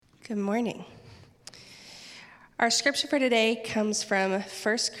Good morning. Our scripture for today comes from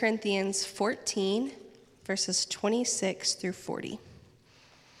 1 Corinthians 14, verses 26 through 40.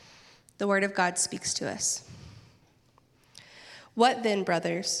 The word of God speaks to us. What then,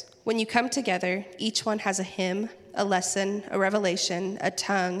 brothers? When you come together, each one has a hymn, a lesson, a revelation, a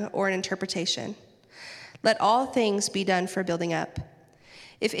tongue, or an interpretation. Let all things be done for building up.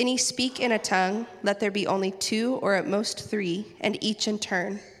 If any speak in a tongue, let there be only 2 or at most 3, and each in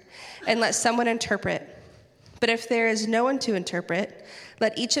turn, and let someone interpret. But if there is no one to interpret,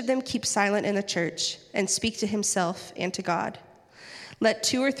 let each of them keep silent in the church and speak to himself and to God. Let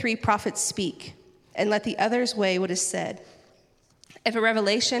 2 or 3 prophets speak, and let the others weigh what is said. If a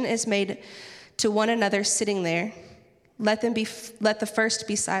revelation is made to one another sitting there, let the first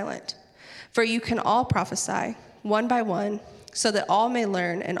be silent. For you can all prophesy, one by one, so that all may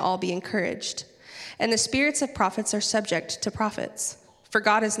learn and all be encouraged. And the spirits of prophets are subject to prophets. For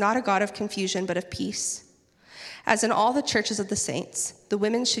God is not a God of confusion, but of peace. As in all the churches of the saints, the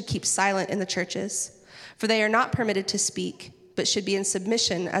women should keep silent in the churches, for they are not permitted to speak, but should be in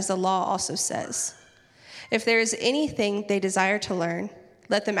submission, as the law also says. If there is anything they desire to learn,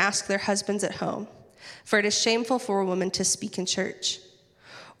 let them ask their husbands at home, for it is shameful for a woman to speak in church.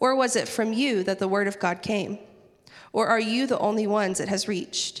 Or was it from you that the word of God came? Or are you the only ones it has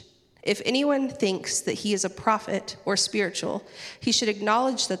reached? If anyone thinks that he is a prophet or spiritual, he should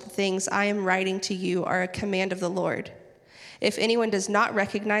acknowledge that the things I am writing to you are a command of the Lord. If anyone does not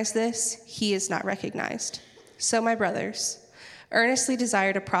recognize this, he is not recognized. So, my brothers, earnestly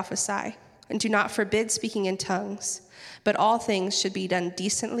desire to prophesy, and do not forbid speaking in tongues, but all things should be done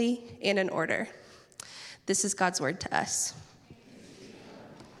decently and in order. This is God's word to us.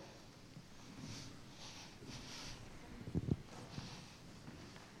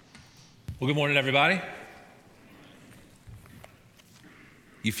 Well, good morning, everybody.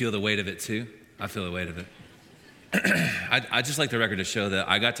 You feel the weight of it too? I feel the weight of it. I just like the record to show that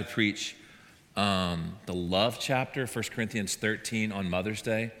I got to preach the love chapter, 1 Corinthians 13 on Mother's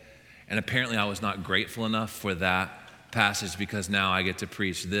Day. And apparently I was not grateful enough for that passage because now I get to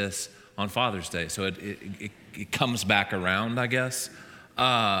preach this on Father's Day. So it comes back around, I guess.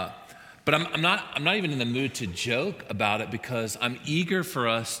 But I'm not even in the mood to joke about it because I'm eager for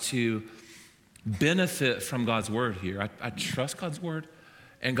us to benefit from God's word here. I trust God's word,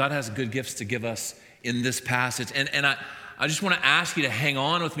 and God has good gifts to give us in this passage. And I just want to ask you to hang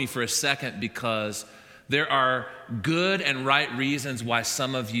on with me for a second because there are good and right reasons why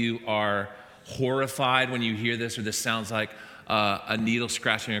some of you are horrified when you hear this or this sounds like a needle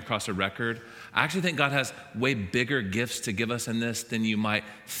scratching across a record. I actually think God has way bigger gifts to give us in this than you might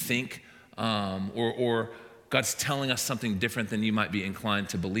think, or God's telling us something different than you might be inclined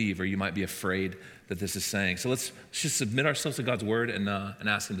to believe, or you might be afraid that this is saying. So let's just submit ourselves to God's word and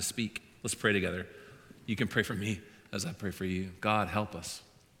ask him to speak. Let's pray together. You can pray for me as I pray for you. God, help us.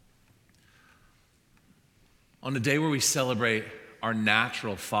 On the day where we celebrate our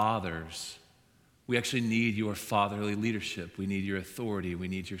natural fathers, we actually need your fatherly leadership. We need your authority. We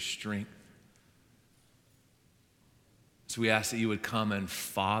need your strength. So we ask that you would come and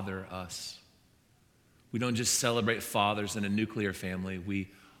father us. We don't just celebrate fathers in a nuclear family. We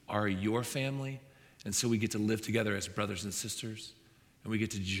are your family, and so we get to live together as brothers and sisters, and we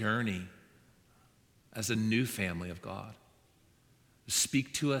get to journey as a new family of God.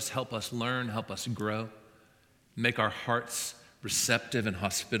 Speak to us, help us learn, help us grow, make our hearts receptive and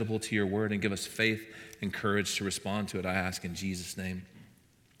hospitable to your word, and give us faith and courage to respond to it, I ask in Jesus' name.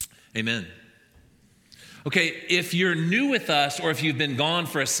 Amen. Okay, if you're new with us or if you've been gone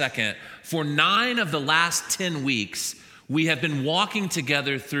for a second, for 9 of the last 10 weeks, we have been walking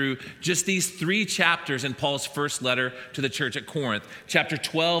together through just these 3 chapters in Paul's first letter to the church at Corinth, chapter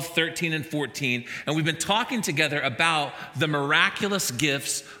 12, 13, and 14. And we've been talking together about the miraculous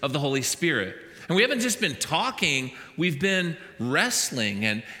gifts of the Holy Spirit. And we haven't just been talking, we've been wrestling,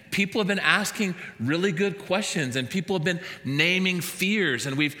 and people have been asking really good questions, and people have been naming fears,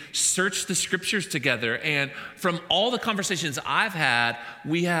 and we've searched the scriptures together. And from all the conversations I've had,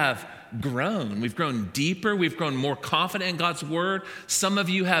 we have grown. We've grown deeper. We've grown more confident in God's word. Some of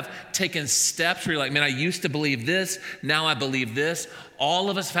you have taken steps where you're like, man, I used to believe this. Now I believe this. All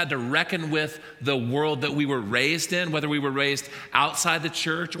of us have had to reckon with the world that we were raised in, whether we were raised outside the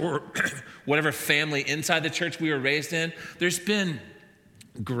church or whatever family inside the church we were raised in. There's been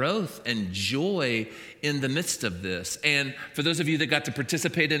growth and joy in the midst of this. And for those of you that got to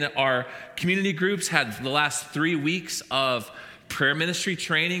participate in it, our community groups had the last 3 weeks of prayer ministry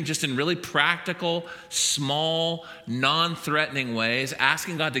training, just in really practical, small, non-threatening ways,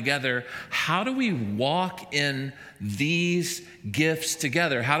 asking God together, how do we walk in these gifts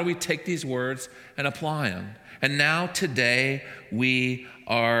together? How do we take these words and apply them? And now today we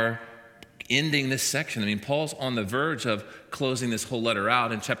are ending this section. I mean, Paul's on the verge of closing this whole letter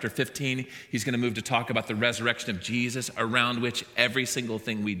out. In chapter 15, he's going to move to talk about the resurrection of Jesus, around which every single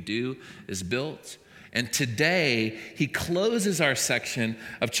thing we do is built. And today, he closes our section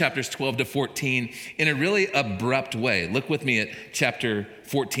of chapters 12 to 14 in a really abrupt way. Look with me at chapter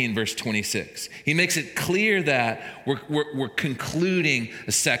 14, verse 26. He makes it clear that we're concluding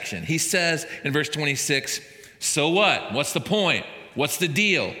a section. He says in verse 26, so what? What's the point? What's the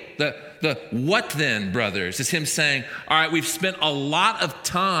deal? The what then, brothers, is him saying, all right, we've spent a lot of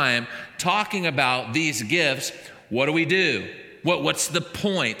time talking about these gifts. What do we do? What's the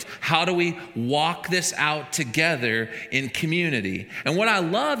point? How do we walk this out together in community? And what I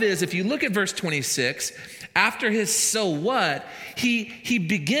love is, if you look at verse 26, after his so what, he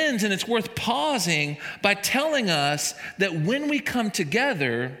begins, and it's worth pausing, by telling us that when we come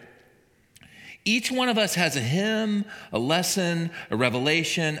together, each one of us has a hymn, a lesson, a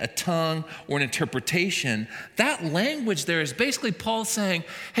revelation, a tongue, or an interpretation. That language there is basically Paul saying,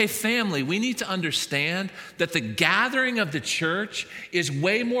 hey, family, we need to understand that the gathering of the church is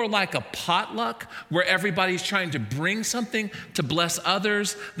way more like a potluck where everybody's trying to bring something to bless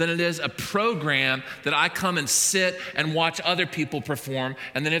others than it is a program that I come and sit and watch other people perform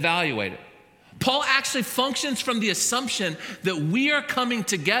and then evaluate it. Paul actually functions from the assumption that we are coming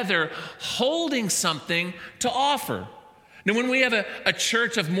together holding something to offer. Now, when we have a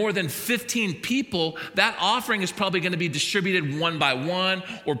church of more than 15 people, that offering is probably going to be distributed one by one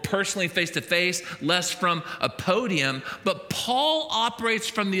or personally face-to-face, less from a podium. But Paul operates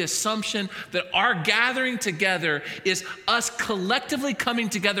from the assumption that our gathering together is us collectively coming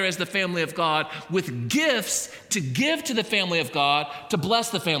together as the family of God with gifts to give to the family of God, to bless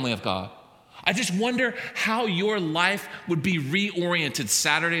the family of God. I just wonder how your life would be reoriented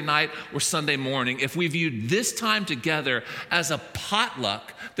Saturday night or Sunday morning if we viewed this time together as a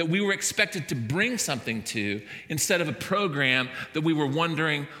potluck that we were expected to bring something to instead of a program that we were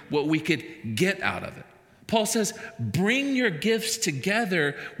wondering what we could get out of it. Paul says, bring your gifts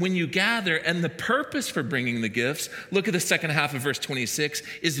together when you gather, and the purpose for bringing the gifts, look at the second half of verse 26,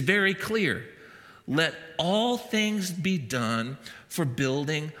 is very clear. Let all things be done for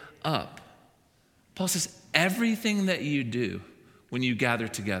building up. Paul says, everything that you do when you gather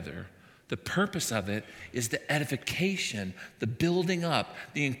together, the purpose of it is the edification, the building up,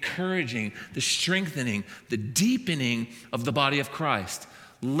 the encouraging, the strengthening, the deepening of the body of Christ.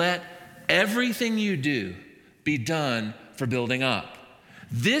 Let everything you do be done for building up.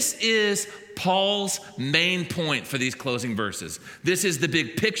 This is Paul's main point for these closing verses. This is the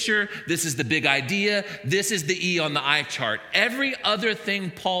big picture. This is the big idea. This is the E on the eye chart. Every other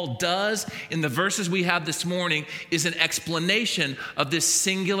thing Paul does in the verses we have this morning is an explanation of this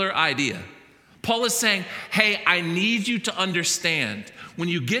singular idea. Paul is saying, hey, I need you to understand, when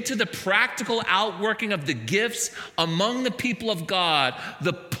you get to the practical outworking of the gifts among the people of God,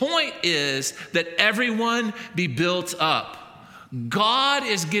 the point is that everyone be built up. God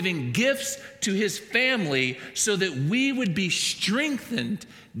is giving gifts to his family so that we would be strengthened,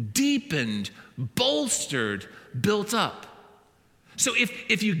 deepened, bolstered, built up. So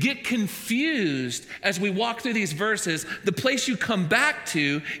if you get confused as we walk through these verses, the place you come back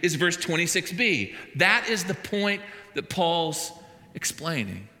to is verse 26b. That is the point that Paul's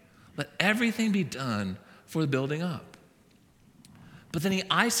explaining. Let everything be done for the building up. But then he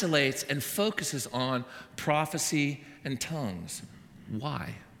isolates and focuses on prophecy and tongues.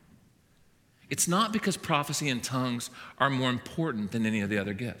 Why? It's not because prophecy and tongues are more important than any of the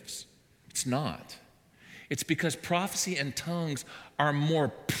other gifts. It's not. It's because prophecy and tongues are more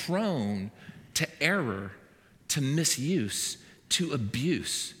prone to error, to misuse, to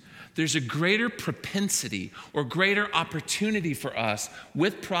abuse. There's a greater propensity or greater opportunity for us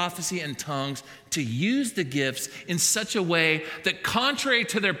with prophecy and tongues to use the gifts in such a way that, contrary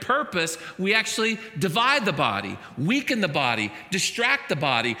to their purpose, we actually divide the body, weaken the body, distract the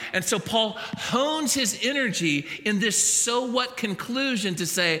body. And so Paul hones his energy in this so what conclusion to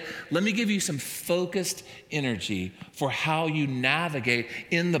say, let me give you some focused energy for how you navigate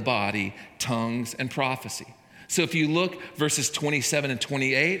in the body, tongues and prophecy. So if you look, verses 27 and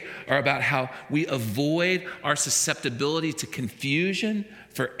 28 are about how we avoid our susceptibility to confusion,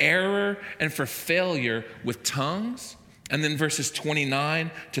 for error, and for failure with tongues. And then verses 29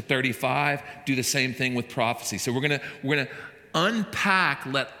 to 35 do the same thing with prophecy. So we're gonna unpack,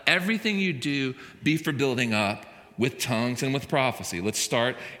 let everything you do be for building up, with tongues and with prophecy. Let's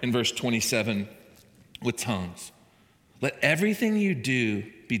start in verse 27 with tongues. Let everything you do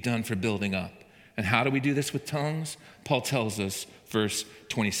be done for building up. And how do we do this with tongues? Paul tells us, verse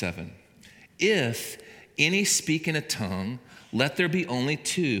 27. If any speak in a tongue, let there be only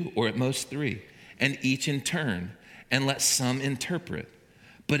 2 or at most 3, and each in turn, and let some interpret.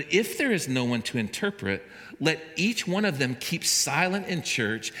 But if there is no one to interpret, let each one of them keep silent in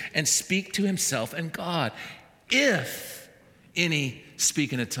church and speak to himself and God. If any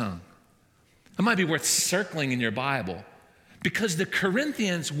speak in a tongue. It might be worth circling in your Bible, because the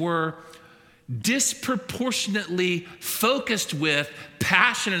Corinthians were disproportionately focused with,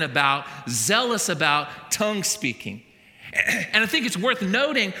 passionate about, zealous about tongue speaking. And I think it's worth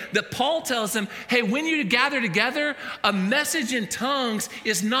noting that Paul tells them, hey, when you gather together, a message in tongues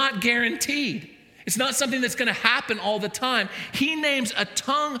is not guaranteed. It's not something that's going to happen all the time. He names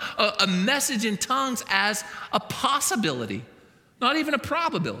a message in tongues as a possibility, not even a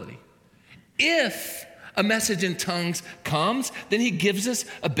probability. If a message in tongues comes, then he gives us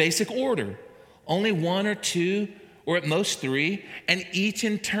a basic order. Only 1 or 2, or at most 3, and each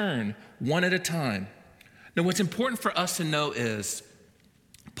in turn, one at a time. Now, what's important for us to know is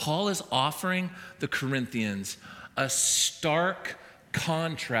Paul is offering the Corinthians a stark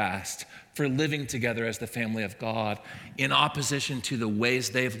contrast for living together as the family of God in opposition to the ways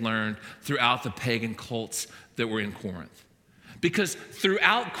they've learned throughout the pagan cults that were in Corinth. Because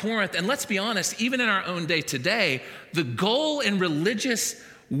throughout Corinth, and let's be honest, even in our own day today, the goal in religious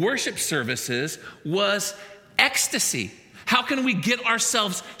worship services was ecstasy. How can we get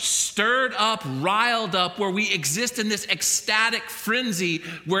ourselves stirred up, riled up, where we exist in this ecstatic frenzy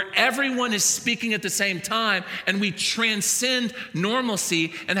where everyone is speaking at the same time and we transcend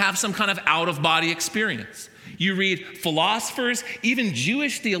normalcy and have some kind of out-of-body experience? You read philosophers, even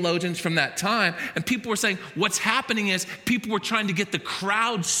Jewish theologians from that time, and people were saying what's happening is people were trying to get the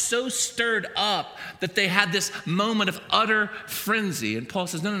crowd so stirred up that they had this moment of utter frenzy. And Paul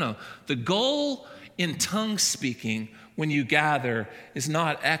says, no. The goal in tongue speaking when you gather is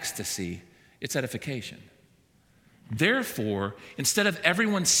not ecstasy, it's edification. Therefore, instead of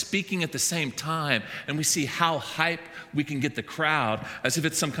everyone speaking at the same time and we see how hype we can get the crowd as if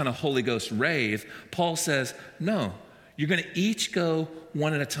it's some kind of Holy Ghost rave, Paul says, no, you're going to each go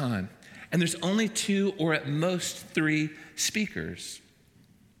one at a time. And there's only 2 or at most 3 speakers.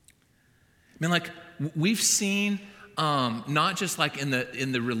 I mean, like, we've seen not just like in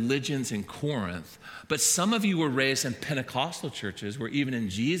the religions in Corinth, but some of you were raised in Pentecostal churches where even in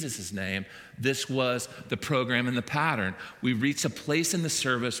Jesus' name, this was the program and the pattern. We reach a place in the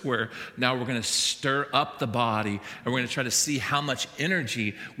service where now we're going to stir up the body and we're going to try to see how much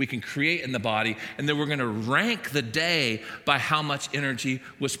energy we can create in the body, and then we're going to rank the day by how much energy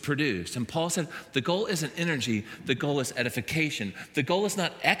was produced. And Paul said the goal isn't energy, the goal is edification. The goal is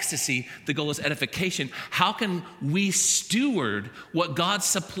not ecstasy, the goal is edification. How can we steward what God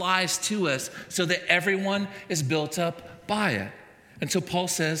supplies to us so that everyone is built up by it? And so Paul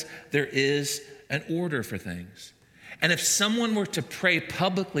says there is an order for things. And if someone were to pray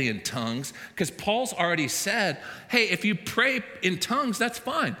publicly in tongues, because Paul's already said, hey, if you pray in tongues, that's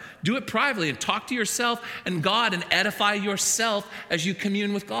fine. Do it privately and talk to yourself and God and edify yourself as you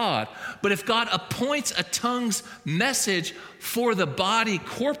commune with God. But if God appoints a tongues message for the body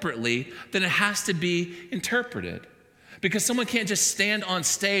corporately, then it has to be interpreted. Because someone can't just stand on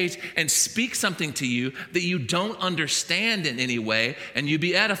stage and speak something to you that you don't understand in any way and you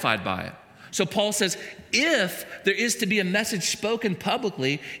be edified by it. So Paul says, if there is to be a message spoken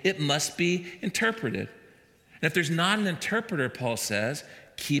publicly, it must be interpreted. And if there's not an interpreter, Paul says,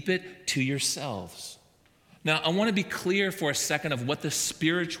 keep it to yourselves. Now, I want to be clear for a second of what the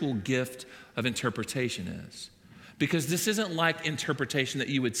spiritual gift of interpretation is. Because this isn't like interpretation that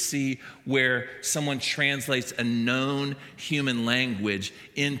you would see where someone translates a known human language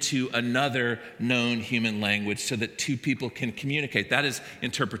into another known human language so that 2 people can communicate. That is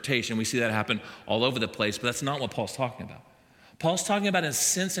interpretation. We see that happen all over the place, but that's not what Paul's talking about. Paul's talking about a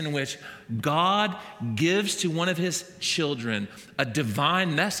sense in which God gives to one of his children a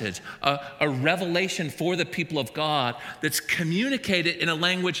divine message, a revelation for the people of God that's communicated in a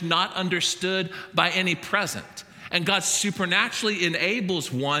language not understood by any present. And God supernaturally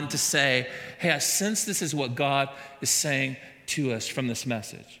enables one to say, hey, I sense this is what God is saying to us from this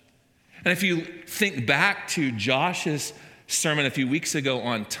message. And if you think back to Josh's sermon a few weeks ago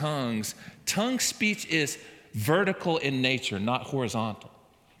on tongues, tongue speech is vertical in nature, not horizontal.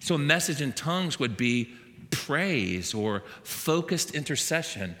 So a message in tongues would be praise or focused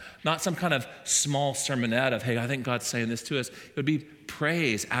intercession, not some kind of small sermonette of, hey, I think God's saying this to us. It would be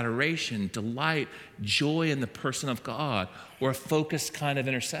praise, adoration, delight, joy in the person of God, or a focused kind of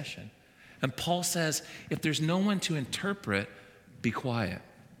intercession. And Paul says, if there's no one to interpret, be quiet.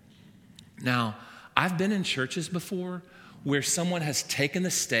 Now, I've been in churches before where someone has taken the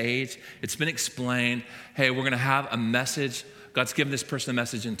stage, it's been explained, hey, we're going to have a message. God's given this person a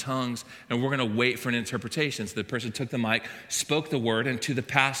message in tongues, and we're going to wait for an interpretation. So the person took the mic, spoke the word, and to the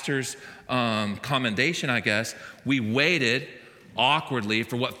pastor's commendation, I guess, we waited awkwardly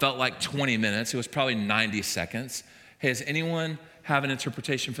for what felt like 20 minutes. It was probably 90 seconds. Hey, does anyone have an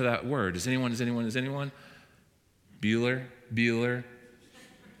interpretation for that word? Does anyone? Bueller.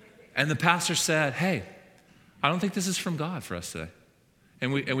 And the pastor said, hey, I don't think this is from God for us today.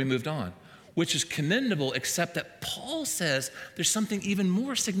 And we moved on, which is commendable, except that Paul says there's something even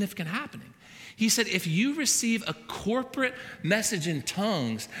more significant happening. He said, if you receive a corporate message in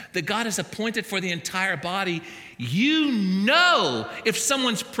tongues that God has appointed for the entire body, you know if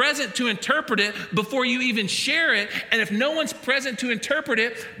someone's present to interpret it before you even share it. And if no one's present to interpret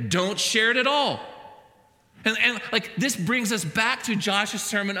it, don't share it at all. And like this brings us back to Josh's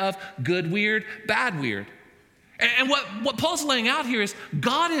sermon of good weird, bad weird. And what Paul's laying out here is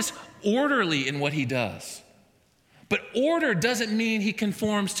God is orderly in what he does. But order doesn't mean he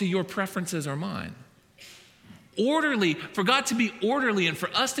conforms to your preferences or mine. Orderly, for God to be orderly and for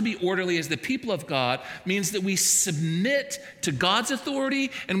us to be orderly as the people of God means that we submit to God's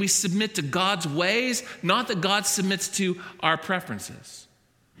authority and we submit to God's ways, not that God submits to our preferences.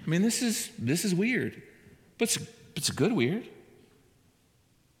 I mean, this is weird, but it's a good weird.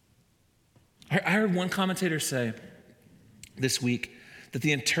 I heard one commentator say this week that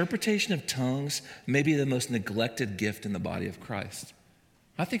the interpretation of tongues may be the most neglected gift in the body of Christ.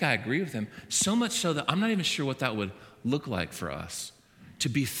 I think I agree with him, so much so that I'm not even sure what that would look like for us, to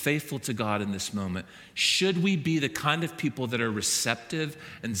be faithful to God in this moment. Should we be the kind of people that are receptive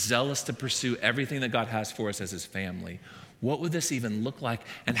and zealous to pursue everything that God has for us as his family? What would this even look like?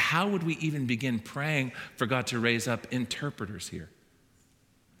 And how would we even begin praying for God to raise up interpreters here?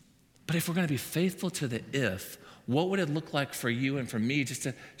 But if we're going to be faithful to the if, what would it look like for you and for me just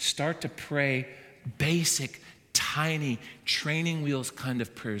to start to pray basic, tiny, training wheels kind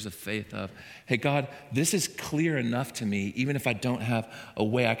of prayers of faith of, hey, God, this is clear enough to me, even if I don't have a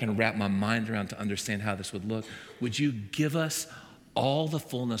way I can wrap my mind around to understand how this would look. Would you give us all the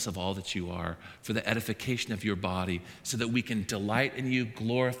fullness of all that you are for the edification of your body so that we can delight in you,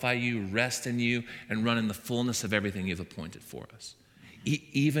 glorify you, rest in you, and run in the fullness of everything you've appointed for us?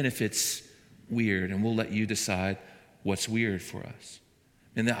 Even if it's weird, and we'll let you decide what's weird for us.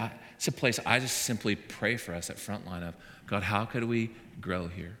 And it's a place I just simply pray for us at Frontline of, God, how could we grow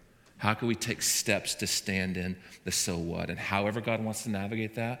here? How could we take steps to stand in the so what? And however God wants to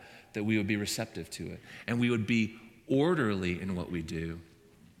navigate that we would be receptive to it. And we would be orderly in what we do,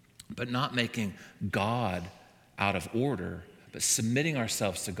 but not making God out of order, but submitting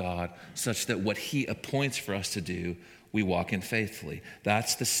ourselves to God such that what he appoints for us to do, we walk in faithfully.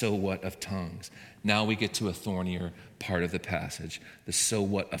 That's the so what of tongues. Now we get to a thornier part of the passage, the so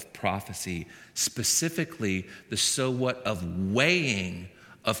what of prophecy, specifically the so what of weighing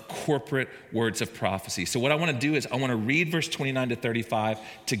of corporate words of prophecy. So what I want to do is I want to read verse 29 to 35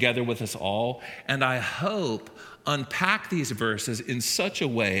 together with us all, and I hope unpack these verses in such a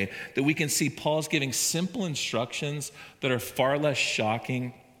way that we can see Paul's giving simple instructions that are far less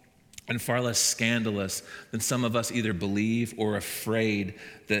shocking and far less scandalous than some of us either believe or afraid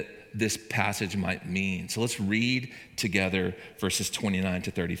that this passage might mean. So let's read together verses 29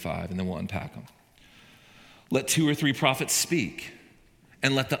 to 35, and then we'll unpack them. Let 2 or 3 prophets speak,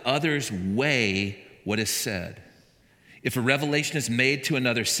 and let the others weigh what is said. If a revelation is made to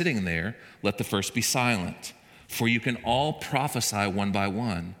another sitting there, let the first be silent. For you can all prophesy one by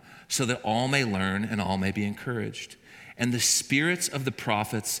one, so that all may learn and all may be encouraged. And the spirits of the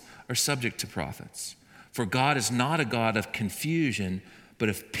prophets are subject to prophets. For God is not a God of confusion, but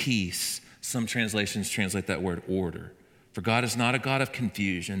of peace. Some translations translate that word order. For God is not a God of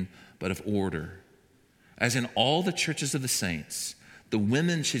confusion, but of order. As in all the churches of the saints, the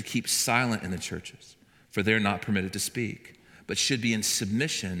women should keep silent in the churches, for they're not permitted to speak, but should be in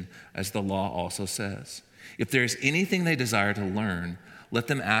submission, as the law also says. If there is anything they desire to learn, let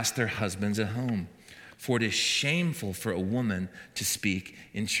them ask their husbands at home, for it is shameful for a woman to speak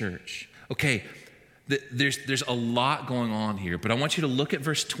in church. Okay, there's a lot going on here, but I want you to look at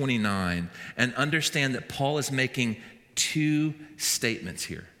verse 29 and understand that Paul is making 2 statements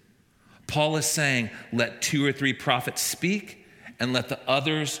here. Paul is saying, let 2 or 3 prophets speak, and let the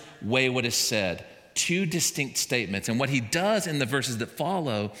others weigh what is said. two distinct statements. And what he does in the verses that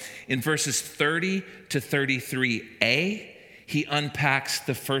follow, in verses 30 to 33a, he unpacks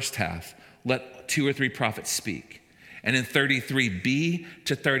the first half. Let two or three prophets speak. And in 33b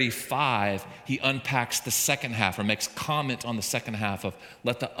to 35, he unpacks the second half or makes comment on the second half of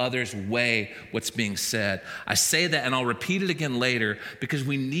let the others weigh what's being said. I say that, and I'll repeat it again later, because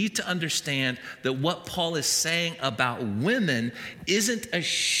we need to understand that what Paul is saying about women isn't a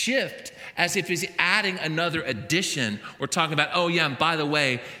shift as if he's adding another addition or talking about, oh yeah, and by the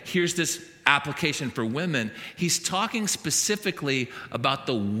way, here's this application for women. He's talking specifically about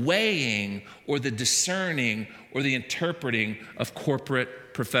the weighing or the discerning or the interpreting of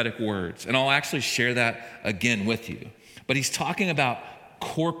corporate prophetic words. And I'll actually share that again with you. But he's talking about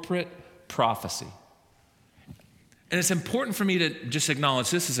corporate prophecy. And it's important for me to just acknowledge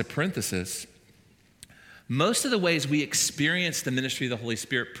this as a parenthesis. Most of the ways we experience the ministry of the Holy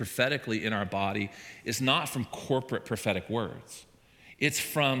Spirit prophetically in our body is not from corporate prophetic words. It's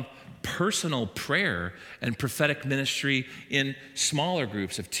from personal prayer and prophetic ministry in smaller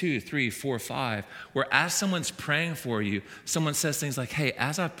groups of 2, 3, 4, 5, where as someone's praying for you, someone says things like, hey,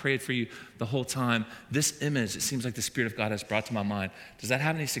 as I've prayed for you the whole time, this image, it seems like the Spirit of God has brought to my mind. Does that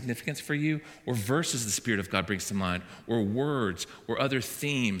have any significance for you? Or verses the Spirit of God brings to mind, or words, or other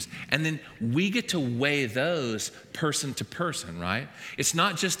themes. And then we get to weigh those person to person, right? It's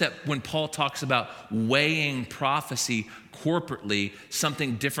not just that when Paul talks about weighing prophecy corporately,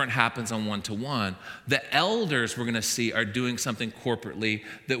 something different happens on one-to-one. The elders we're going to see are doing something corporately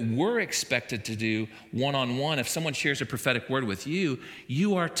that we're expected to do one-on-one. If someone shares a prophetic word with you,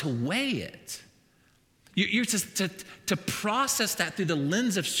 you are to weigh it. You're to process that through the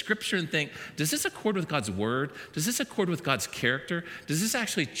lens of Scripture and think, does this accord with God's word? Does this accord with God's character? Does this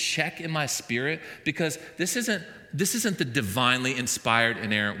actually check in my spirit? Because this isn't the divinely inspired,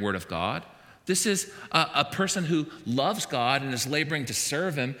 inerrant word of God. This is a person who loves God and is laboring to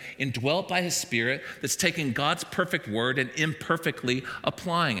serve him, indwelt by his Spirit, that's taking God's perfect word and imperfectly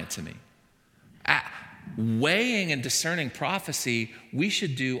applying it to me. Weighing and discerning prophecy, we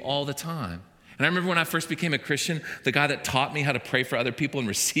should do all the time. And I remember when I first became a Christian, the guy that taught me how to pray for other people and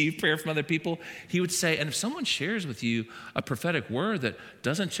receive prayer from other people, he would say, and if someone shares with you a prophetic word that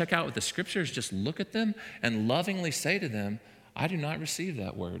doesn't check out with the Scriptures, just look at them and lovingly say to them, I do not receive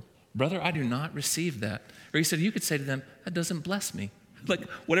that word. Brother, I do not receive that. Or he said, you could say to them, that doesn't bless me. Like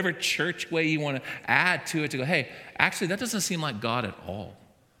whatever church way you want to add to it to go, hey, actually, that doesn't seem like God at all.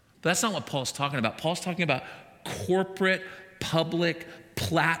 But that's not what Paul's talking about. Paul's talking about corporate, public,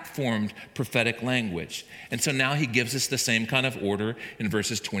 platformed prophetic language. And so now he gives us the same kind of order in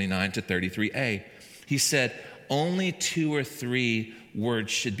verses 29 to 33a. He said, only 2 or 3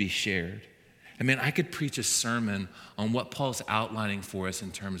 words should be shared. I mean, I could preach a sermon on what Paul's outlining for us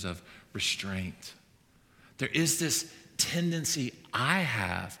in terms of restraint. There is this tendency I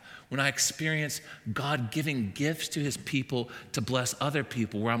have when I experience God giving gifts to his people to bless other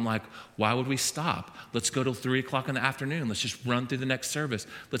people, where I'm like, why would we stop? Let's go till 3 o'clock in the afternoon. Let's just run through the next service.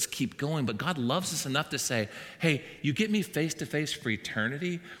 Let's keep going. But God loves us enough to say, hey, you get me face to face for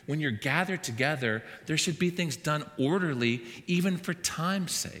eternity. When you're gathered together, there should be things done orderly, even for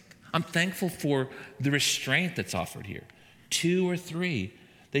time's sake. I'm thankful for the restraint that's offered here. 2 or 3.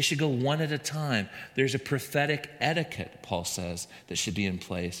 They should go one at a time. There's a prophetic etiquette, Paul says, that should be in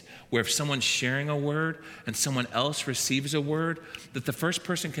place, where if someone's sharing a word and someone else receives a word, that the first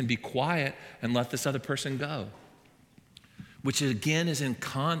person can be quiet and let this other person go, which again is in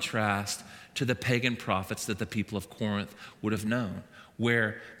contrast to the pagan prophets that the people of Corinth would have known,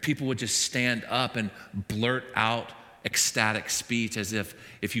 where people would just stand up and blurt out ecstatic speech as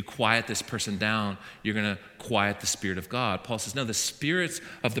if you quiet this person down, you're going to quiet the Spirit of God. Paul says, no, the spirits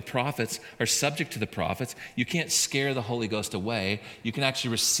of the prophets are subject to the prophets. You can't scare the Holy Ghost away. You can actually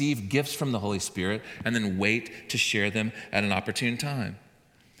receive gifts from the Holy Spirit and then wait to share them at an opportune time.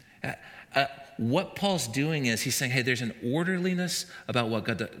 What Paul's doing is he's saying, hey, there's an orderliness about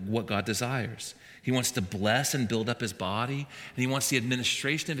what God desires. He wants to bless and build up his body, and he wants the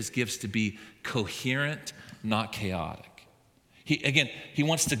administration of his gifts to be coherent, not chaotic. He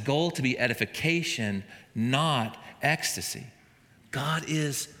wants the goal to be edification, not ecstasy. God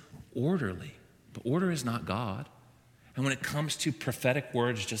is orderly, but order is not God. And when it comes to prophetic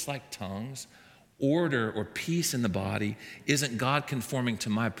words, just like tongues, order or peace in the body isn't God conforming to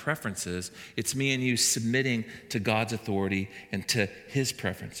my preferences. It's me and you submitting to God's authority and to his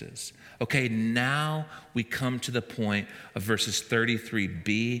preferences. Okay, now we come to the point of verses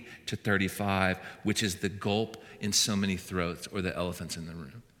 33b to 35, which is the gulp in so many throats, or the elephants in the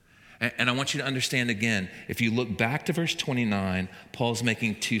room. And I want you to understand again, if you look back to verse 29, Paul's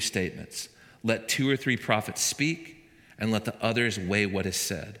making 2 statements. Let 2 or 3 prophets speak, and let the others weigh what is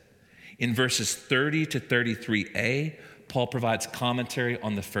said. In verses 30 to 33a, Paul provides commentary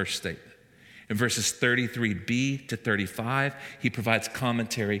on the first statement. In verses 33b to 35, he provides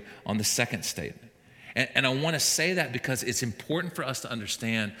commentary on the second statement. And I want to say that because it's important for us to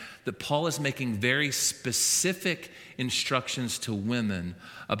understand that Paul is making very specific instructions to women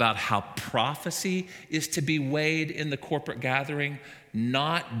about how prophecy is to be weighed in the corporate gathering,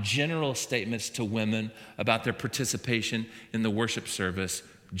 not general statements to women about their participation in the worship service,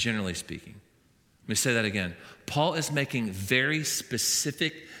 generally speaking. Let me say that again. Paul is making very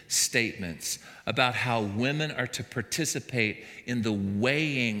specific statements about how women are to participate in the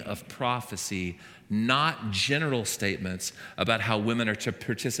weighing of prophecy, not general statements about how women are to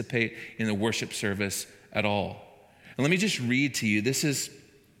participate in the worship service at all. And let me just read to you. This is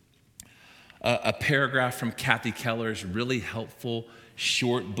a paragraph from Kathy Keller's really helpful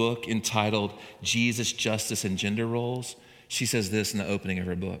short book entitled Jesus, Justice, and Gender Roles. She says this in the opening of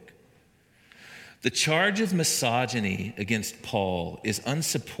her book. The charge of misogyny against Paul is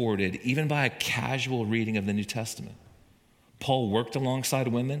unsupported even by a casual reading of the New Testament. Paul worked alongside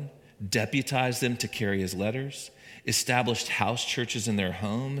women, deputized them to carry his letters, established house churches in their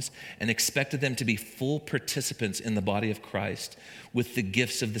homes, and expected them to be full participants in the body of Christ with the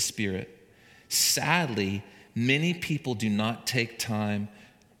gifts of the Spirit. Sadly, many people do not take time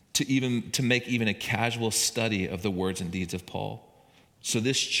to make even a casual study of the words and deeds of Paul. So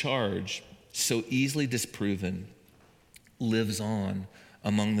this charge, so easily disproven, lives on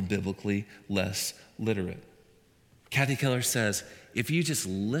among the biblically less literate. Kathy Keller says, if you just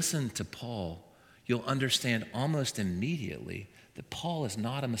listen to Paul, you'll understand almost immediately that Paul is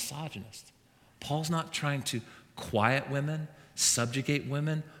not a misogynist. Paul's not trying to quiet women, subjugate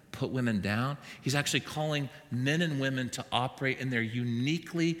women, put women down. He's actually calling men and women to operate in their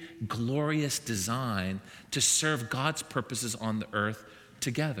uniquely glorious design to serve God's purposes on the earth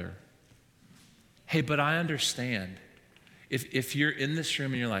together. Hey, but I understand. If you're in this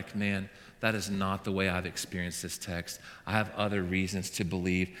room and you're like, man, that is not the way I've experienced this text. I have other reasons to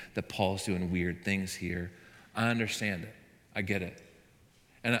believe that Paul's doing weird things here. I understand it. I get it.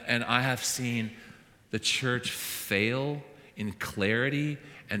 And I have seen the church fail in clarity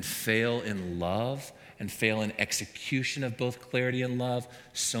and fail in love and fail in execution of both clarity and love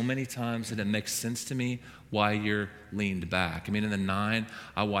so many times that it makes sense to me why you're leaned back. I mean, in the 9,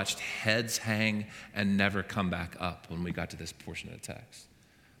 I watched heads hang and never come back up when we got to this portion of the text.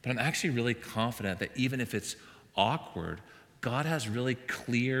 But I'm actually really confident that even if it's awkward, God has really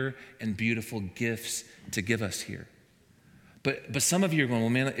clear and beautiful gifts to give us here. But some of you are going, well,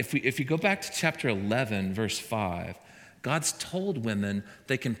 man, if you go back to chapter 11, verse 5, God's told women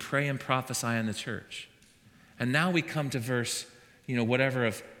they can pray and prophesy in the church. And now we come to verse, whatever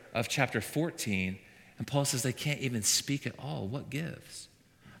of chapter 14, and Paul says they can't even speak at all. What gives?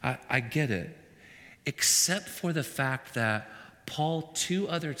 I get it. Except for the fact that Paul 2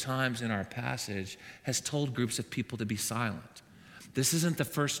 other times in our passage has told groups of people to be silent. This isn't the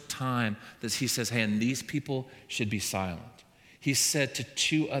first time that he says, hey, and these people should be silent. He said to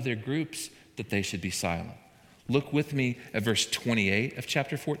 2 other groups that they should be silent. Look with me at verse 28 of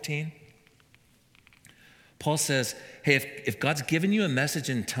chapter 14. Paul says, hey, if God's given you a message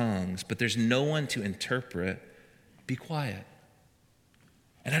in tongues, but there's no one to interpret, be quiet.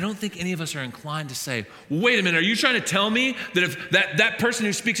 And I don't think any of us are inclined to say, wait a minute, are you trying to tell me that if that person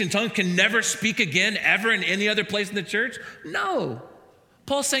who speaks in tongues can never speak again ever in any other place in the church? No.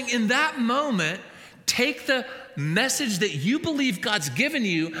 Paul's saying in that moment, take the message that you believe God's given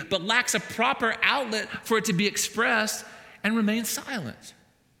you, but lacks a proper outlet for it to be expressed, and remain silent.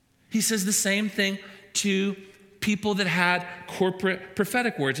 He says the same thing to people that had corporate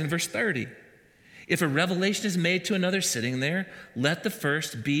prophetic words in verse 30. If a revelation is made to another sitting there, let the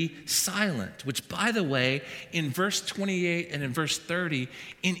first be silent. Which, by the way, in verse 28 and in verse 30,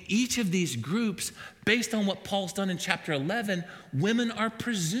 in each of these groups, based on what Paul's done in chapter 11, women are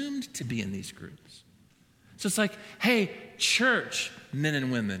presumed to be in these groups. So it's like, hey, church, men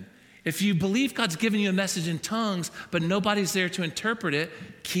and women, if you believe God's given you a message in tongues, but nobody's there to interpret it,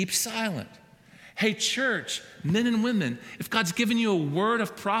 keep silent. Hey, church, men and women, if God's given you a word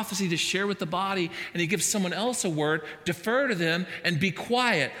of prophecy to share with the body and he gives someone else a word, defer to them and be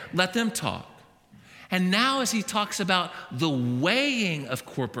quiet. Let them talk. And now as he talks about the weighing of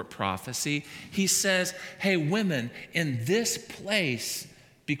corporate prophecy, he says, hey, women, in this place,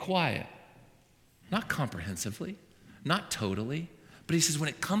 be quiet. Not comprehensively, not totally, but he says when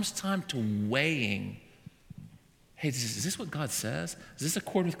it comes time to weighing, hey, is this what God says? Does this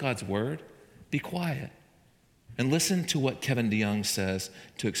accord with God's word? Be quiet. And listen to what Kevin DeYoung says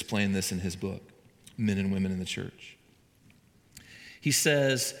to explain this in his book, Men and Women in the Church. He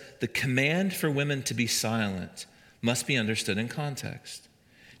says, the command for women to be silent must be understood in context.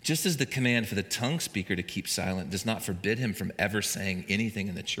 Just as the command for the tongue speaker to keep silent does not forbid him from ever saying anything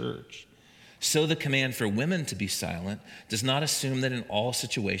in the church, so the command for women to be silent does not assume that in all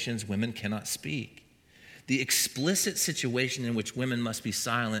situations women cannot speak. The explicit situation in which women must be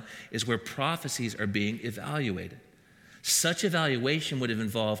silent is where prophecies are being evaluated. Such evaluation would have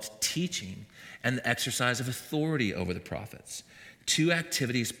involved teaching and the exercise of authority over the prophets, two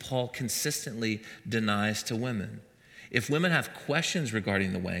activities Paul consistently denies to women. If women have questions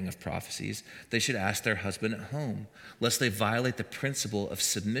regarding the weighing of prophecies, they should ask their husband at home, lest they violate the principle of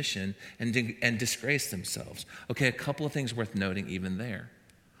submission and disgrace themselves. Okay, a couple of things worth noting even there.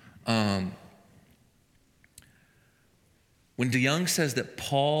 When DeYoung says that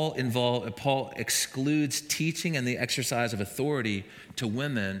Paul excludes teaching and the exercise of authority to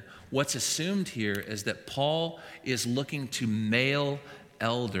women, what's assumed here is that Paul is looking to male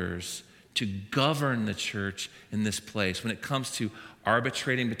elders to govern the church in this place. When it comes to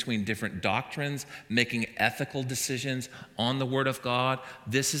arbitrating between different doctrines, making ethical decisions on the Word of God,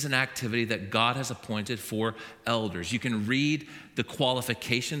 this is an activity that God has appointed for elders. You can read the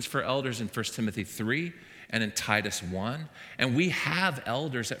qualifications for elders in 1 Timothy 3 and in Titus 1, and we have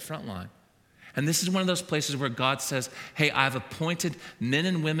elders at Frontline. And this is one of those places where God says, hey, I've appointed men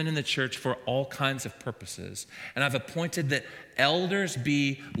and women in the church for all kinds of purposes. And I've appointed that elders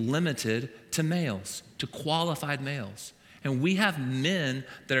be limited to males, to qualified males. And we have men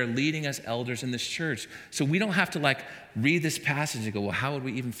that are leading as elders in this church. So we don't have to read this passage and go, well, how would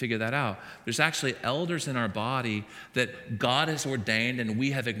we even figure that out? There's actually elders in our body that God has ordained and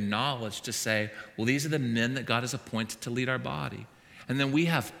we have acknowledged to say, well, these are the men that God has appointed to lead our body. And then we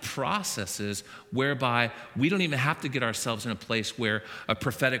have processes whereby we don't even have to get ourselves in a place where a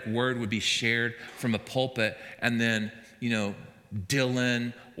prophetic word would be shared from a pulpit and then,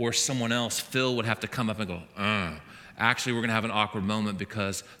 Dylan or someone else, Phil, would have to come up and go, actually, we're going to have an awkward moment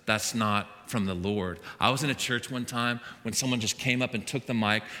because that's not from the Lord. I was in a church one time when someone just came up and took the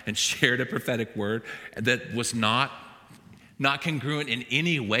mic and shared a prophetic word that was not congruent in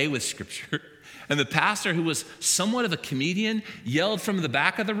any way with Scripture. And the pastor, who was somewhat of a comedian, yelled from the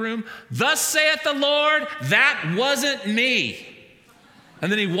back of the room, "Thus saith the Lord, that wasn't me."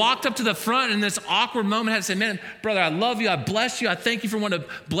 And then he walked up to the front, and in this awkward moment had to say, man, brother, I love you, I bless you, I thank you for wanting to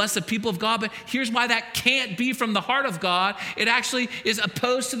bless the people of God, but here's why that can't be from the heart of God. It actually is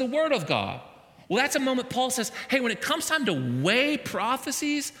opposed to the word of God. Well, that's a moment Paul says, hey, when it comes time to weigh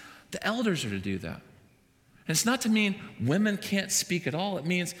prophecies, the elders are to do that. And it's not to mean women can't speak at all. It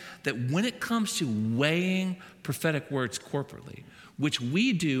means that when it comes to weighing prophetic words corporately, which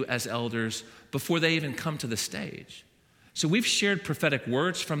we do as elders before they even come to the stage. So we've shared prophetic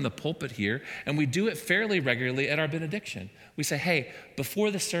words from the pulpit here, and we do it fairly regularly at our benediction. We say, hey,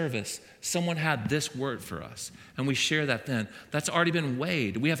 before the service, someone had this word for us, and we share that then. That's already been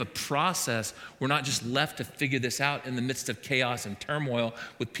weighed. We have a process. We're not just left to figure this out in the midst of chaos and turmoil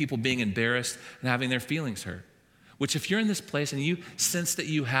with people being embarrassed and having their feelings hurt. Which if you're in this place and you sense that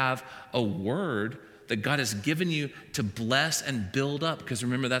you have a word that God has given you to bless and build up, because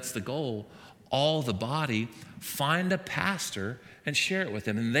remember, that's the goal, all the body, find a pastor and share it with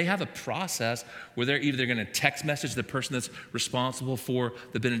them. And they have a process where they're either going to text message the person that's responsible for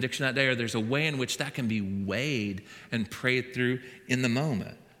the benediction that day, or there's a way in which that can be weighed and prayed through in the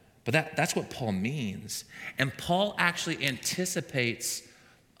moment. But that's what Paul means. And Paul actually anticipates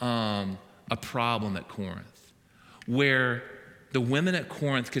a problem at Corinth, where the women at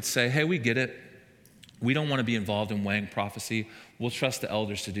Corinth could say, hey, we get it. We don't want to be involved in weighing prophecy. We'll trust the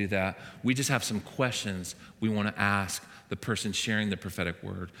elders to do that. We just have some questions we want to ask the person sharing the prophetic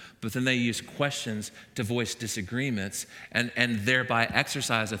word. But then they use questions to voice disagreements and thereby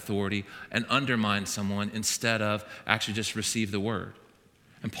exercise authority and undermine someone instead of actually just receive the word.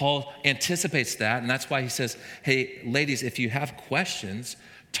 And Paul anticipates that, and that's why he says, hey, ladies, if you have questions,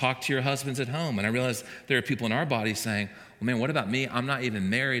 talk to your husbands at home. And I realize there are people in our body saying, well, man, what about me? I'm not even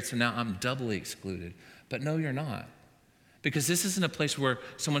married, so now I'm doubly excluded. But no, you're not. Because this isn't a place where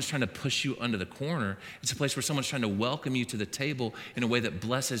someone's trying to push you under the corner. It's a place where someone's trying to welcome you to the table in a way that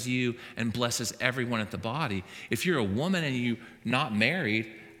blesses you and blesses everyone at the body. If you're a woman and you're not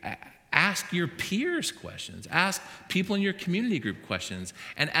married, ask your peers questions. Ask people in your community group questions.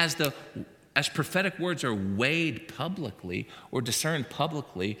 And as prophetic words are weighed publicly or discerned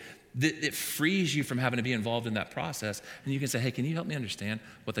publicly, it frees you from having to be involved in that process. And you can say, hey, can you help me understand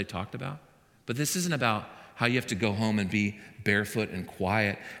what they talked about? But this isn't about how you have to go home and be barefoot and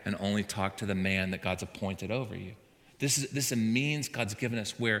quiet and only talk to the man that God's appointed over you. This is a means God's given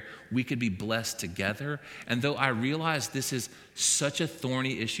us where we could be blessed together. And though I realize this is such a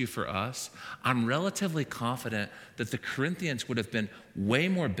thorny issue for us, I'm relatively confident that the Corinthians would have been way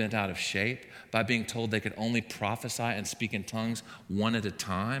more bent out of shape by being told they could only prophesy and speak in tongues one at a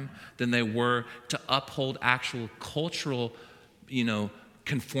time than they were to uphold actual cultural,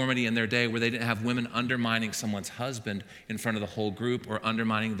 conformity in their day where they didn't have women undermining someone's husband in front of the whole group or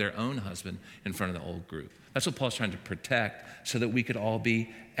undermining their own husband in front of the whole group. That's what Paul's trying to protect so that we could all be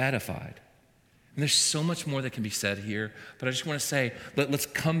edified. And there's so much more that can be said here, but I just want to say, let's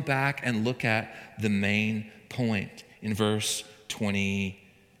come back and look at the main point in verse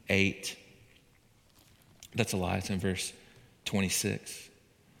 28. That's a lie, it's in verse 26.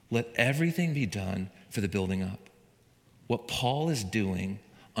 Let everything be done for the building up. What Paul is doing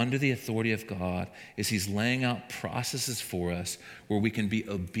under the authority of God is he's laying out processes for us where we can be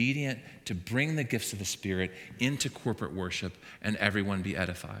obedient to bring the gifts of the Spirit into corporate worship and everyone be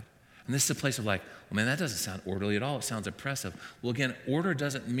edified. And this is a place of like, well, man, that doesn't sound orderly at all. It sounds oppressive. Well, again, order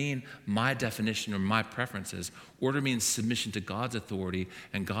doesn't mean my definition or my preferences. Order means submission to God's authority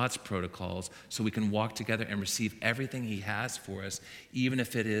and God's protocols so we can walk together and receive everything he has for us, even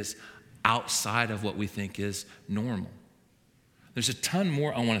if it is outside of what we think is normal. There's a ton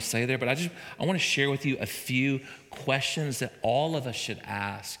more I want to say there, but I want to share with you a few questions that all of us should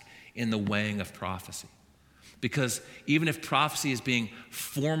ask in the weighing of prophecy. Because even if prophecy is being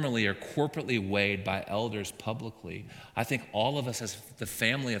formally or corporately weighed by elders publicly, I think all of us as the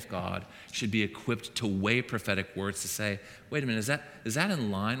family of God should be equipped to weigh prophetic words to say, wait a minute, is that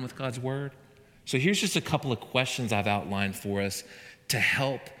in line with God's word? So here's just a couple of questions I've outlined for us to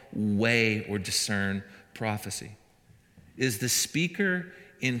help weigh or discern prophecy. Is the speaker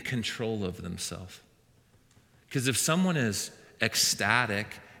in control of themselves? Because if someone is ecstatic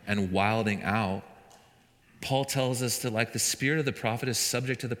and wilding out, Paul tells us that like the spirit of the prophet is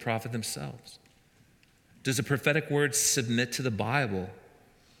subject to the prophet themselves. Does a prophetic word submit to the Bible,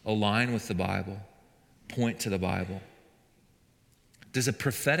 align with the Bible, point to the Bible? Does a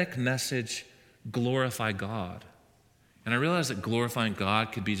prophetic message glorify God? And I realize that glorifying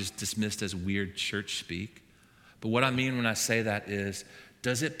God could be just dismissed as weird church speak. But what I mean when I say that is,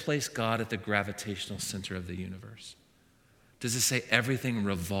 does it place God at the gravitational center of the universe? Does it say everything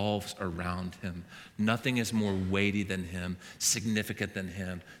revolves around him? Nothing is more weighty than him, significant than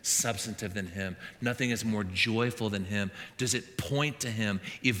him, substantive than him. Nothing is more joyful than him. Does it point to him,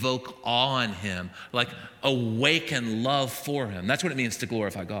 evoke awe in him, like awaken love for him? That's what it means to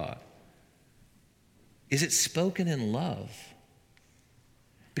glorify God. Is it spoken in love?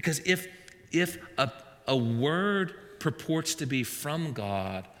 Because if a word purports to be from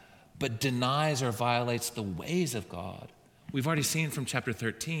God, but denies or violates the ways of God, we've already seen from chapter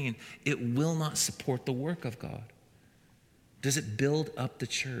 13, it will not support the work of God. Does it build up the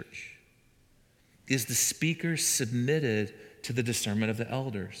church? Is the speaker submitted to the discernment of the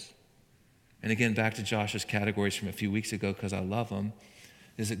elders? And again, back to Josh's categories from a few weeks ago, because I love them.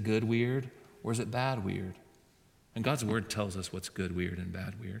 Is it good weird or is it bad weird? And God's word tells us what's good weird and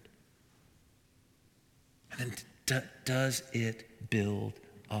bad weird. And then does it build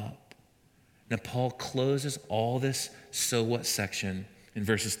up? Now, Paul closes all this so what section in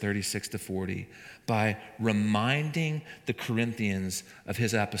verses 36 to 40 by reminding the Corinthians of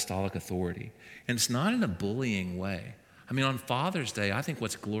his apostolic authority. And it's not in a bullying way. I mean, on Father's Day, I think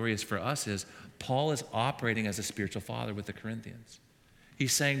what's glorious for us is Paul is operating as a spiritual father with the Corinthians.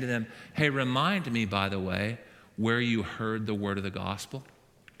 He's saying to them, hey, remind me, by the way, where you heard the word of the gospel,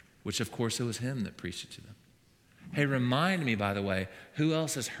 which of course it was him that preached it to them. Hey, remind me, by the way, who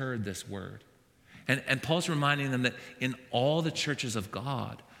else has heard this word? And Paul's reminding them that in all the churches of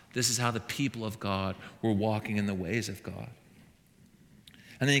God, this is how the people of God were walking in the ways of God.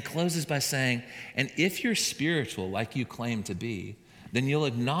 And then he closes by saying, and if you're spiritual like you claim to be, then you'll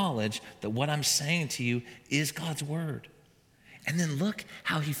acknowledge that what I'm saying to you is God's word. And then look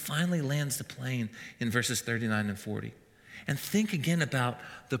how he finally lands the plane in verses 39 and 40. And think again about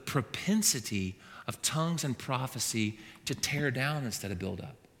the propensity of tongues and prophecy to tear down instead of build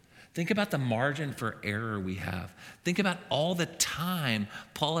up. Think about the margin for error we have. Think about all the time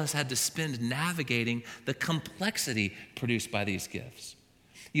Paul has had to spend navigating the complexity produced by these gifts.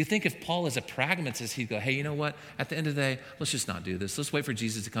 You think if Paul is a pragmatist, he'd go, hey, you know what? At the end of the day, let's just not do this. Let's wait for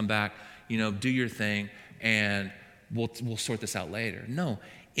Jesus to come back, do your thing, and we'll sort this out later. No,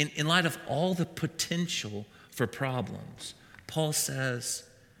 in light of all the potential for problems, Paul says,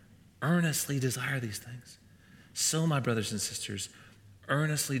 earnestly desire these things. So, my brothers and sisters,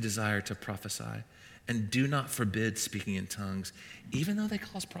 earnestly desire to prophesy and do not forbid speaking in tongues, even though they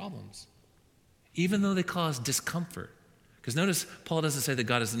cause problems, even though they cause discomfort. Because notice, Paul doesn't say that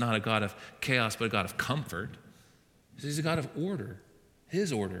God is not a God of chaos, but a God of comfort. He's a God of order,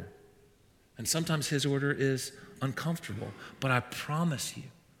 his order. And sometimes his order is uncomfortable. But I promise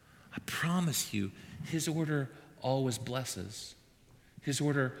you, his order always blesses. His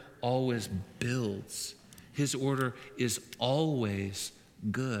order always builds. His order is always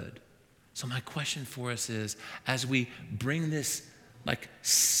good. So my question for us is, as we bring this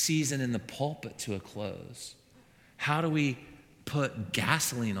season in the pulpit to a close, how do we put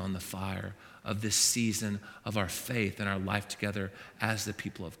gasoline on the fire of this season of our faith and our life together as the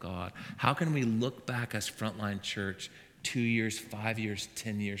people of God? How can we look back as Frontline Church 2 years, 5 years,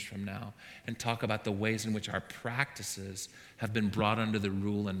 10 years from now and talk about the ways in which our practices have been brought under the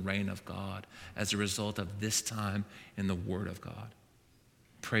rule and reign of God as a result of this time in the Word of God?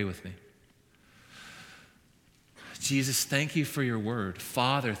 Pray with me. Jesus, thank you for your word.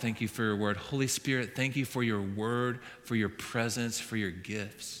 Father, thank you for your word. Holy Spirit, thank you for your word, for your presence, for your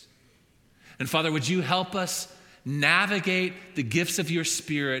gifts. And Father, would you help us navigate the gifts of your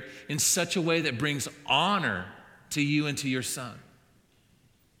Spirit in such a way that brings honor to you and to your Son?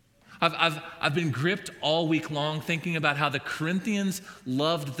 I've been gripped all week long thinking about how the Corinthians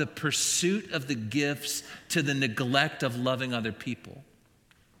loved the pursuit of the gifts to the neglect of loving other people.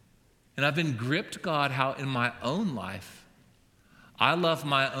 And I've been gripped, God, how in my own life, I love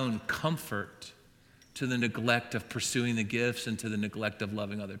my own comfort to the neglect of pursuing the gifts and to the neglect of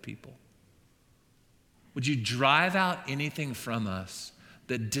loving other people. Would you drive out anything from us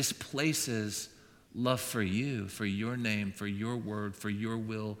that displaces love for you, for your name, for your word, for your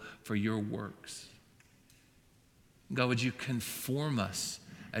will, for your works? God, would you conform us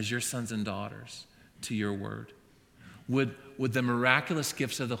as your sons and daughters to your word? Would the miraculous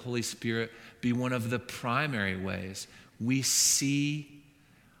gifts of the Holy Spirit be one of the primary ways we see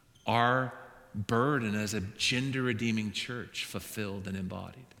our burden as a gender-redeeming church fulfilled and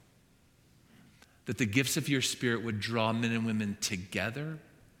embodied? That the gifts of your Spirit would draw men and women together,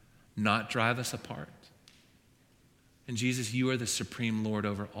 not drive us apart. And Jesus, you are the supreme Lord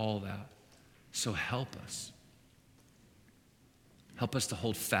over all that. So help us. Help us to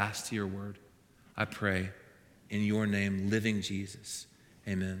hold fast to your word. I pray in your name, living Jesus.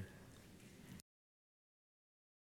 Amen.